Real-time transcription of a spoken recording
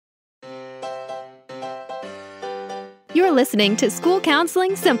You're listening to School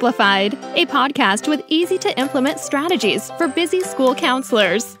Counseling Simplified, a podcast with easy-to-implement strategies for busy school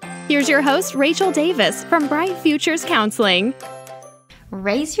counselors. Here's your host, Rachel Davis from Bright Futures Counseling.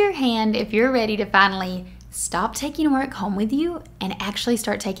 Raise your hand if you're ready to finally stop taking work home with you and actually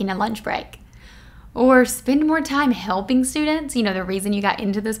start taking a lunch break. Or spend more time helping students, the reason you got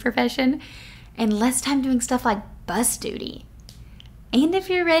into this profession, and less time doing stuff like bus duty. And if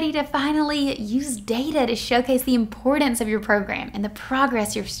you're ready to finally use data to showcase the importance of your program and the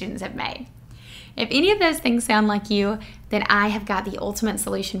progress your students have made. If any of those things sound like you, then I have got the ultimate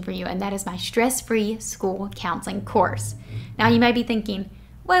solution for you, and that is my stress-free school counseling course. Now you may be thinking,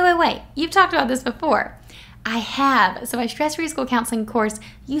 wait, you've talked about this before. I have. So my stress-free school counseling course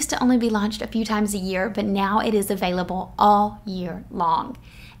used to only be launched a few times a year, but now it is available all year long.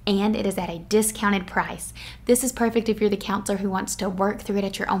 And it is at a discounted price. This is perfect if you're the counselor who wants to work through it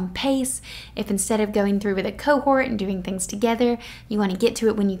at your own pace. If instead of going through with a cohort and doing things together, you want to get to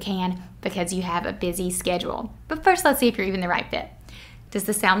it when you can because you have a busy schedule. But first, let's see if you're even the right fit. Does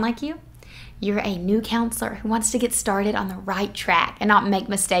this sound like you? You're a new counselor who wants to get started on the right track and not make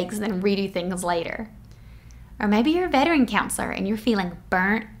mistakes and then redo things later. Or maybe you're a veteran counselor and you're feeling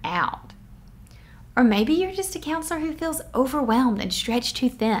burnt out. Or maybe you're just a counselor who feels overwhelmed and stretched too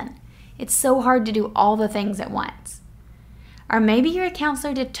thin. It's so hard to do all the things at once. Or maybe you're a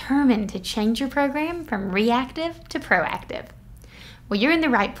counselor determined to change your program from reactive to proactive. Well, you're in the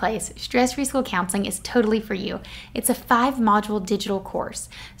right place. Stress-free school counseling is totally for you. It's a 5-module digital course.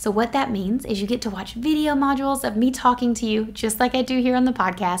 So what that means is you get to watch video modules of me talking to you, just like I do here on the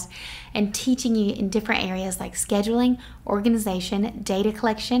podcast, and teaching you in different areas like scheduling, organization, data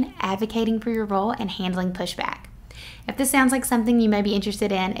collection, advocating for your role, and handling pushback. If this sounds like something you may be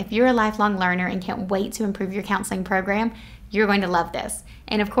interested in, if you're a lifelong learner and can't wait to improve your counseling program, you're going to love this.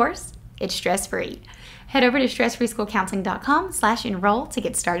 And of course, it's stress-free. Head over to stressfreeschoolcounseling.com/enroll to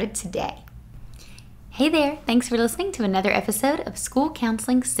get started today. Hey there, thanks for listening to another episode of School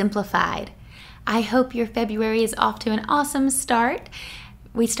Counseling Simplified. I hope your February is off to an awesome start.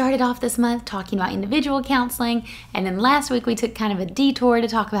 We started off this month talking about individual counseling, and then last week we took kind of a detour to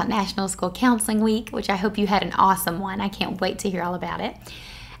talk about National School Counseling Week, which I hope you had an awesome one. I can't wait to hear all about it.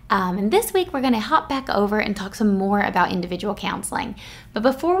 And this week we're going to hop back over and talk some more about individual counseling. But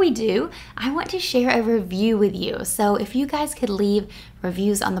before we do, I want to share a review with you. So if you guys could leave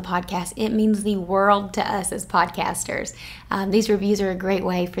reviews on the podcast, it means the world to us as podcasters. These reviews are a great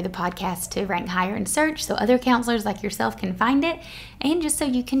way for the podcast to rank higher in search so other counselors like yourself can find it, and just so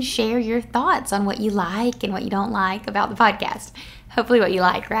you can share your thoughts on what you like and what you don't like about the podcast. Hopefully what you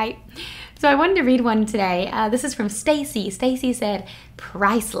like, right? So I wanted to read one today. This is from Stacy. Stacy said,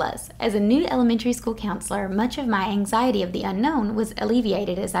 "Priceless. As a new elementary school counselor, much of my anxiety of the unknown was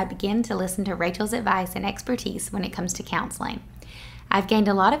alleviated as I began to listen to Rachel's advice and expertise when it comes to counseling. I've gained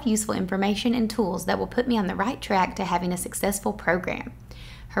a lot of useful information and tools that will put me on the right track to having a successful program.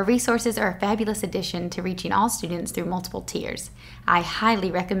 Her resources are a fabulous addition to reaching all students through multiple tiers. I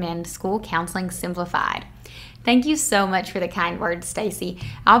highly recommend School Counseling Simplified." Thank you so much for the kind words, Stacy.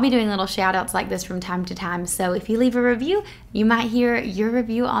 I'll be doing little shout outs like this from time to time, so if you leave a review, you might hear your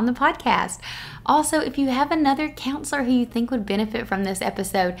review on the podcast. Also, if you have another counselor who you think would benefit from this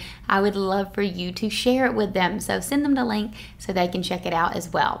episode, I would love for you to share it with them. So send them the link so they can check it out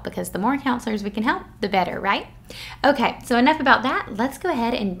as well, because the more counselors we can help, the better, right? Okay, so enough about that. Let's go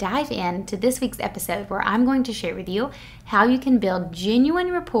ahead and dive into this week's episode where I'm going to share with you how you can build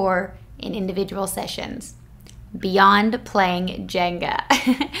genuine rapport in individual sessions. Beyond playing Jenga.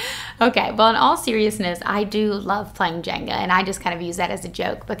 Okay, well, in all seriousness, I do love playing Jenga, and I just kind of use that as a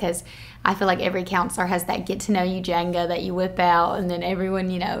joke because I feel like every counselor has that get-to-know-you Jenga that you whip out, and then everyone,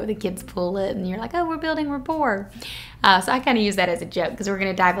 the kids pull it, and you're like, oh, we're building rapport. So I kind of use that as a joke because we're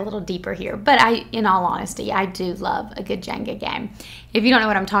going to dive a little deeper here. But in all honesty, I do love a good Jenga game. If you don't know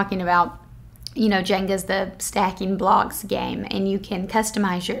what I'm talking about, Jenga's the stacking blocks game, and you can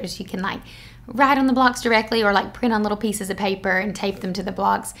customize yours. You can write on the blocks directly or print on little pieces of paper and tape them to the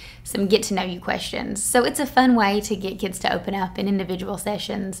blocks, some get to know you questions. So it's a fun way to get kids to open up in individual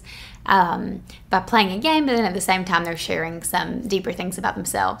sessions by playing a game, but then at the same time they're sharing some deeper things about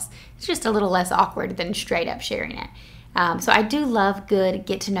themselves. It's just a little less awkward than straight up sharing it. So I do love good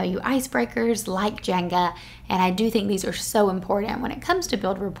get to know you icebreakers like Jenga, and I do think these are so important when it comes to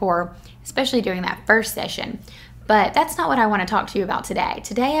build rapport, especially during that first session. But that's not what I want to talk to you about today.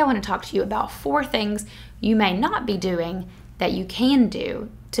 Today I want to talk to you about 4 things you may not be doing that you can do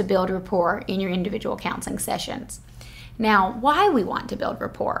to build rapport in your individual counseling sessions. Now, why we want to build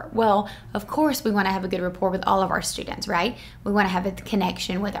rapport? Well, of course, we want to have a good rapport with all of our students, right? We want to have a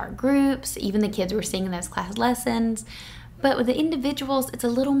connection with our groups, even the kids we're seeing in those class lessons. But with the individuals, it's a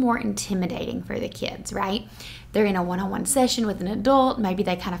little more intimidating for the kids, right? They're in a one-on-one session with an adult. Maybe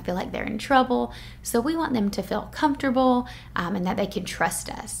they kind of feel like they're in trouble. So we want them to feel comfortable and that they can trust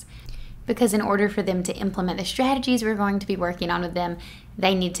us. Because in order for them to implement the strategies we're going to be working on with them,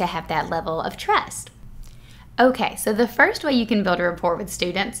 they need to have that level of trust. Okay, so the first way you can build a rapport with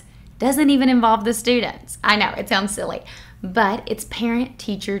students doesn't even involve the students. I know, it sounds silly, but it's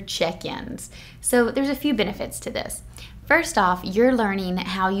parent-teacher check-ins. So there's a few benefits to this. First off, you're learning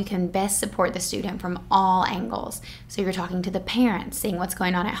how you can best support the student from all angles. So you're talking to the parents, seeing what's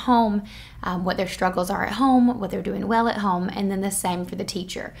going on at home, what their struggles are at home, what they're doing well at home, and then the same for the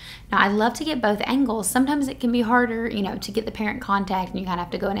teacher. Now, I love to get both angles. Sometimes it can be harder, to get the parent contact and you kind of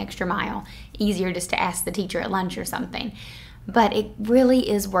have to go an extra mile. Easier just to ask the teacher at lunch or something. But it really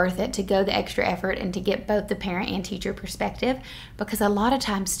is worth it to go the extra effort and to get both the parent and teacher perspective, because a lot of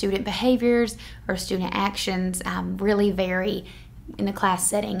times student behaviors or student actions really vary in the class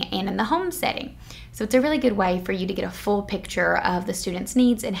setting and in the home setting. So it's a really good way for you to get a full picture of the student's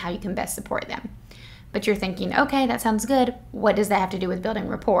needs and how you can best support them. But you're thinking, okay, that sounds good. What does that have to do with building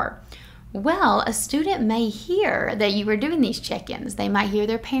rapport? Well, a student may hear that you were doing these check-ins. They might hear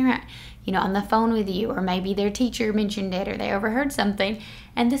their parent on the phone with you, or maybe their teacher mentioned it, or they overheard something,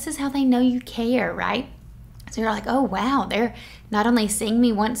 and this is how they know you care, right? So you're like, oh wow, they're not only seeing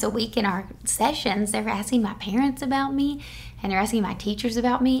me once a week in our sessions, they're asking my parents about me, and they're asking my teachers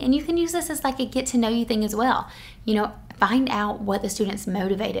about me, and you can use this as like a get to know you thing as well. Find out what the student's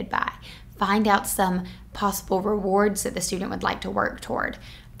motivated by. Find out some possible rewards that the student would like to work toward.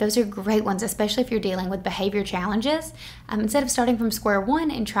 Those are great ones, especially if you're dealing with behavior challenges. Instead of starting from square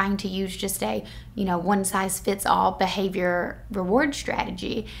one and trying to use just a, one-size-fits-all behavior reward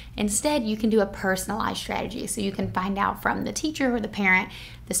strategy, instead you can do a personalized strategy. So you can find out from the teacher or the parent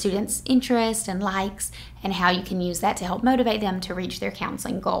the student's interest and likes, and how you can use that to help motivate them to reach their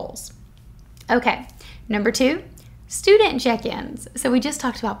counseling goals. Okay, number 2, student check-ins. So we just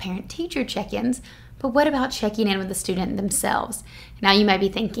talked about parent-teacher check-ins, but what about checking in with the student themselves? Now you might be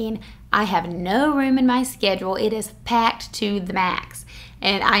thinking, I have no room in my schedule. It is packed to the max.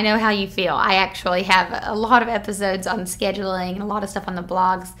 And I know how you feel. I actually have a lot of episodes on scheduling and a lot of stuff on the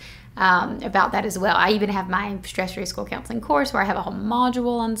blogs about that as well. I even have my stress-free school counseling course where I have a whole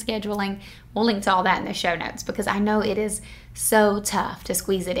module on scheduling. We'll link to all that in the show notes, because I know it is so tough to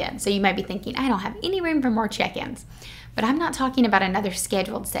squeeze it in. So you might be thinking, I don't have any room for more check-ins. But I'm not talking about another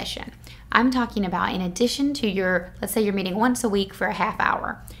scheduled session. I'm talking about in addition to let's say you're meeting once a week for a half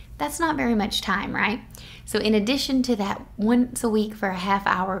hour. That's not very much time, right? So in addition to that once a week for a half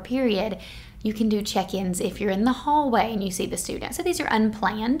hour period, you can do check-ins if you're in the hallway and you see the student. So these are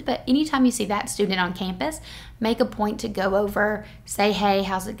unplanned, but anytime you see that student on campus, make a point to go over, say, hey,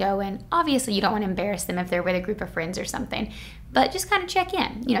 how's it going? Obviously, you don't want to embarrass them if they're with a group of friends or something, but just kind of check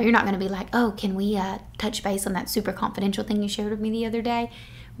in. You're not going to be like, oh, can we touch base on that super confidential thing you shared with me the other day?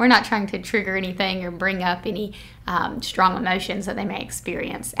 We're not trying to trigger anything or bring up any strong emotions that they may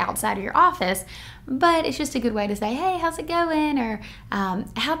experience outside of your office, but it's just a good way to say, hey, how's it going? Or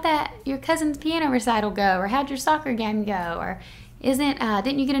how'd your cousin's piano recital go? Or how'd your soccer game go? Or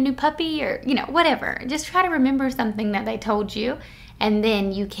didn't you get a new puppy? Or, whatever. Just try to remember something that they told you, and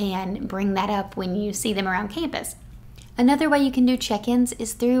then you can bring that up when you see them around campus. Another way you can do check-ins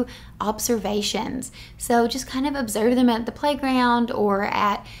is through observations. So just kind of observe them at the playground or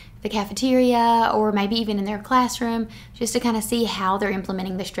at the cafeteria, or maybe even in their classroom, just to kind of see how they're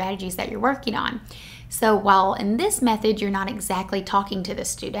implementing the strategies that you're working on. So while in this method, you're not exactly talking to the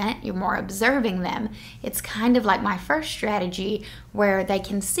student, you're more observing them, it's kind of like my first strategy where they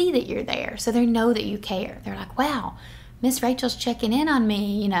can see that you're there. So they know that you care. They're like, wow, Miss Rachel's checking in on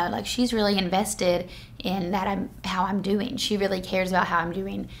me, like she's really invested in how I'm doing. She really cares about how I'm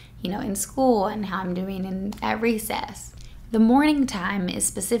doing, in school and how I'm doing at recess. The morning time is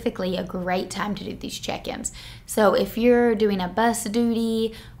specifically a great time to do these check-ins. So if you're doing a bus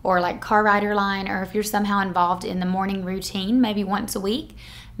duty or like car rider line, or if you're somehow involved in the morning routine, maybe once a week,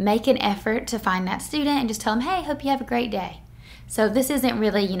 make an effort to find that student and just tell them, hey, hope you have a great day. So this isn't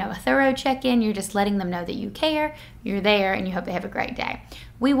really, a thorough check-in. You're just letting them know that you care, you're there, and you hope they have a great day.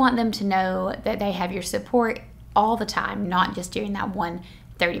 We want them to know that they have your support all the time, not just during that one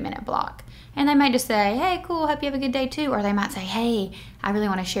 30-minute block. And they might just say, hey, cool, hope you have a good day too. Or they might say, hey, I really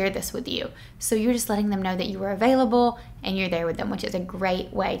want to share this with you. So you're just letting them know that you are available and you're there with them, which is a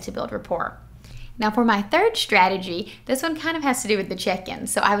great way to build rapport. Now for my third strategy, this one kind of has to do with the check-in.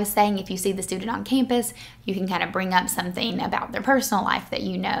 So I was saying if you see the student on campus, you can kind of bring up something about their personal life that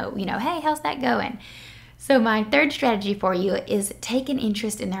you know, hey, how's that going? So my third strategy for you is take an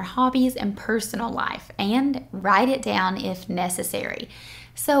interest in their hobbies and personal life and write it down if necessary.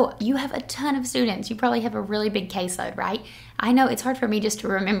 So you have a ton of students. You probably have a really big caseload, right? I know it's hard for me just to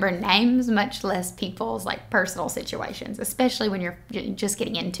remember names, much less people's like personal situations, especially when you're just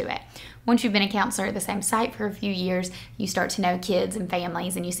getting into it. Once you've been a counselor at the same site for a few years, you start to know kids and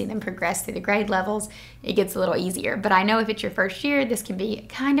families and you see them progress through the grade levels. It gets a little easier. But I know if it's your first year, this can be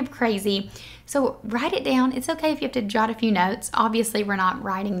kind of crazy. So write it down. It's okay if you have to jot a few notes. Obviously, we're not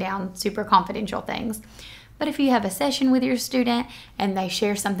writing down super confidential things. But if you have a session with your student and they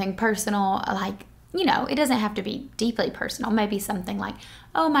share something personal, like, it doesn't have to be deeply personal. Maybe something like,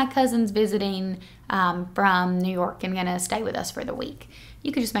 oh, my cousin's visiting from New York and gonna stay with us for the week.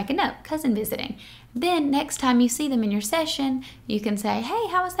 You could just make a note, cousin visiting. Then next time you see them in your session, you can say, hey,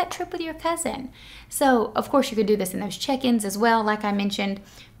 how was that trip with your cousin? So of course you could do this in those check-ins as well, like I mentioned,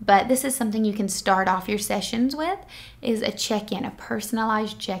 but this is something you can start off your sessions with, is a check-in, a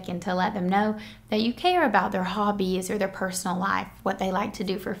personalized check-in to let them know that you care about their hobbies or their personal life, what they like to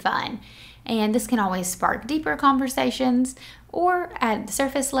do for fun. And this can always spark deeper conversations, or at the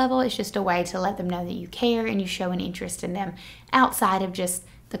surface level, it's just a way to let them know that you care and you show an interest in them outside of just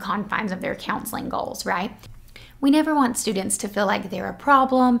the confines of their counseling goals, right? We never want students to feel like they're a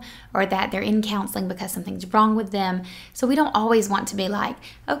problem or that they're in counseling because something's wrong with them. So we don't always want to be like,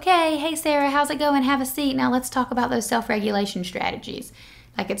 okay, hey Sarah, how's it going? Have a seat. Now let's talk about those self-regulation strategies.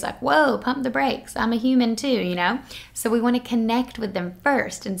 Like it's like, whoa, pump the brakes. I'm a human too, So we want to connect with them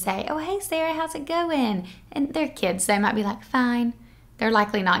first and say, oh, hey, Sarah, how's it going? And they're kids, so they might be like, fine. They're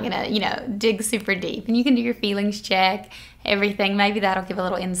likely not going to, dig super deep. And you can do your feelings check, everything. Maybe that'll give a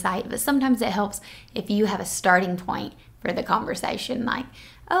little insight. But sometimes it helps if you have a starting point for the conversation. Like,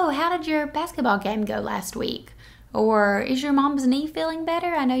 oh, how did your basketball game go last week? Or is your mom's knee feeling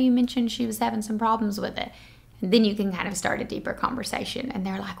better? I know you mentioned she was having some problems with it. And then you can kind of start a deeper conversation. And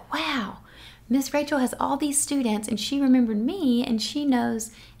they're like, wow, Miss Rachel has all these students and she remembered me and she knows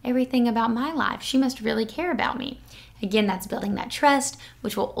everything about my life. She must really care about me. Again, that's building that trust,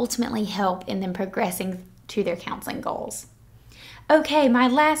 which will ultimately help in them progressing to their counseling goals. Okay, my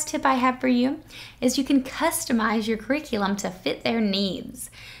last tip I have for you is you can customize your curriculum to fit their needs.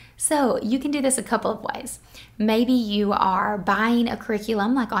 So you can do this a couple of ways. Maybe you are buying a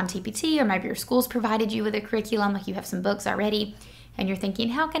curriculum like on TPT, or maybe your school's provided you with a curriculum, like you have some books already, and you're thinking,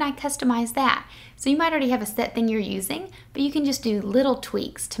 how can I customize that? So you might already have a set thing you're using, but you can just do little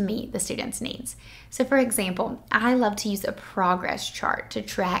tweaks to meet the student's needs. So for example, I love to use a progress chart to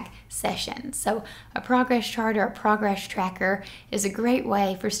track sessions. So a progress chart or a progress tracker is a great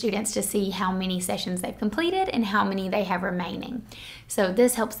way for students to see how many sessions they've completed and how many they have remaining. So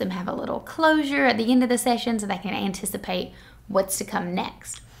this helps them have a little closure at the end of the session so they can anticipate what's to come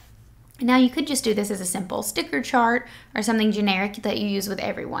next. Now you could just do this as a simple sticker chart or something generic that you use with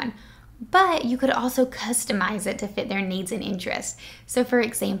everyone, but you could also customize it to fit their needs and interests. So for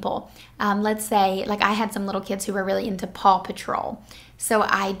example, let's say like I had some little kids who were really into Paw Patrol. So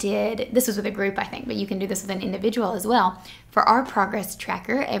this was with a group I think, but you can do this with an individual as well. For our progress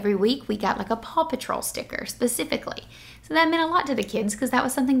tracker, every week we got like a Paw Patrol sticker specifically. So that meant a lot to the kids because that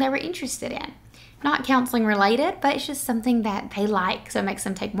was something they were interested in. Not counseling related, but it's just something that they like, so it makes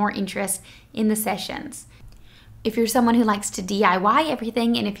them take more interest in the sessions. If you're someone who likes to DIY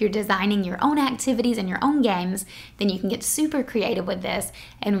everything, and if you're designing your own activities and your own games, then you can get super creative with this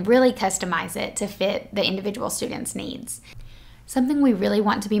and really customize it to fit the individual student's needs. Something we really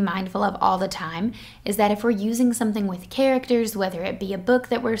want to be mindful of all the time is that if we're using something with characters, whether it be a book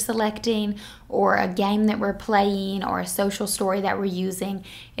that we're selecting or a game that we're playing or a social story that we're using,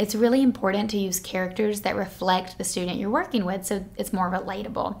 it's really important to use characters that reflect the student you're working with so it's more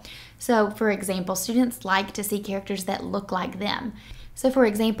relatable. So for example, students like to see characters that look like them. So for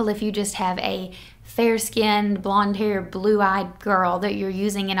example, if you just have a fair-skinned, blonde-haired, blue-eyed girl that you're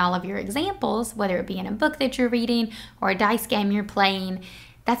using in all of your examples, whether it be in a book that you're reading or a dice game you're playing,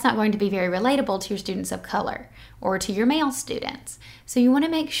 that's not going to be very relatable to your students of color or to your male students. So you want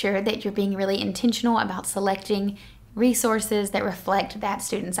to make sure that you're being really intentional about selecting resources that reflect that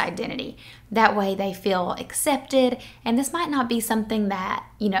student's identity. That way they feel accepted, and this might not be something that,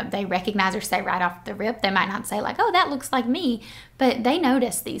 they recognize or say right off the rip. They might not say like, oh, that looks like me, but they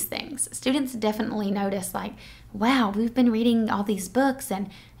notice these things. Students definitely notice like, wow, we've been reading all these books and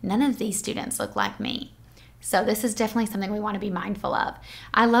none of these students look like me. So this is definitely something we want to be mindful of.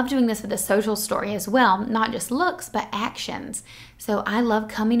 I love doing this with a social story as well, not just looks, but actions. So I love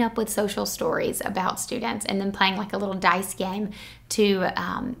coming up with social stories about students and then playing like a little dice game to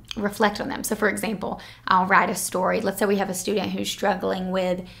reflect on them. So for example, I'll write a story. Let's say we have a student who's struggling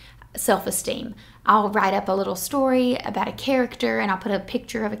with self-esteem. I'll write up a little story about a character and I'll put a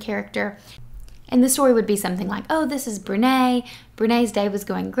picture of a character. And the story would be something like, oh, this is Brene. Brene's day was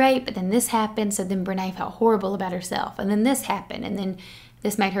going great, but then this happened. So then Brene felt horrible about herself. And then this happened. And then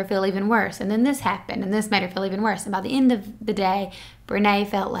this made her feel even worse. And then this happened. And this made her feel even worse. And by the end of the day, Brene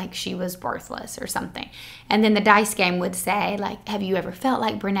felt like she was worthless or something. And then the dice game would say, like, have you ever felt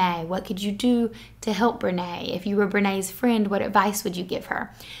like Brene? What could you do to help Brene? If you were Brene's friend, what advice would you give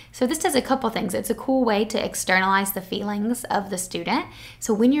her? So this does a couple things. It's a cool way to externalize the feelings of the student.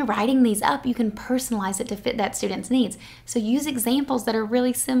 So when you're writing these up, you can personalize it to fit that student's needs. So use examples that are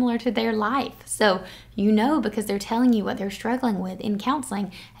really similar to their life. So you know because they're telling you what they're struggling with in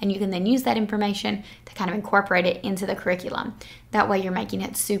counseling, and you can then use that information to kind of incorporate it into the curriculum. That way you're making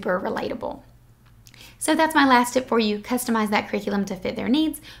it super relatable. So that's my last tip for you. Customize that curriculum to fit their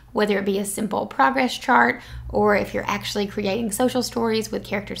needs, whether it be a simple progress chart or if you're actually creating social stories with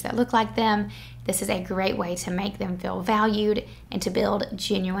characters that look like them. This is a great way to make them feel valued and to build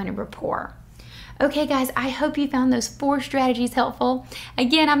genuine rapport. Okay, guys, I hope you found those 4 strategies helpful.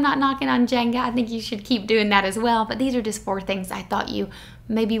 Again, I'm not knocking on Jenga. I think you should keep doing that as well, but these are just 4 things I thought you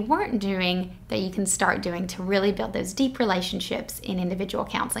maybe weren't doing that you can start doing to really build those deep relationships in individual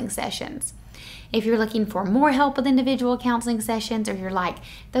counseling sessions. If you're looking for more help with individual counseling sessions, or you're like,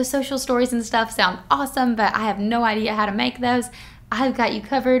 those social stories and stuff sound awesome, but I have no idea how to make those, I've got you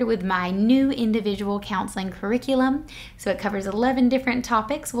covered with my new individual counseling curriculum. So it covers 11 different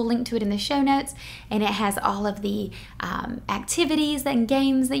topics. We'll link to it in the show notes, and it has all of the activities and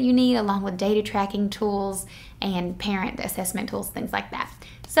games that you need, along with data tracking tools and parent assessment tools, things like that.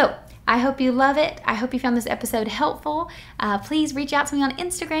 So I hope you love it. I hope you found this episode helpful. Please reach out to me on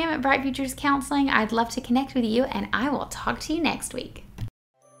Instagram at Bright Futures Counseling. I'd love to connect with you, and I will talk to you next week.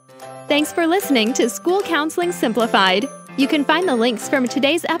 Thanks for listening to School Counseling Simplified. You can find the links from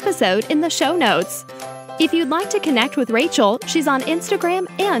today's episode in the show notes. If you'd like to connect with Rachel, she's on Instagram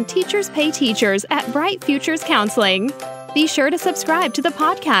and Teachers Pay Teachers at Bright Futures Counseling. Be sure to subscribe to the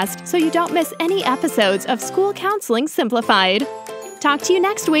podcast so you don't miss any episodes of School Counseling Simplified. Talk to you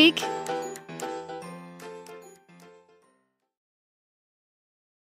next week.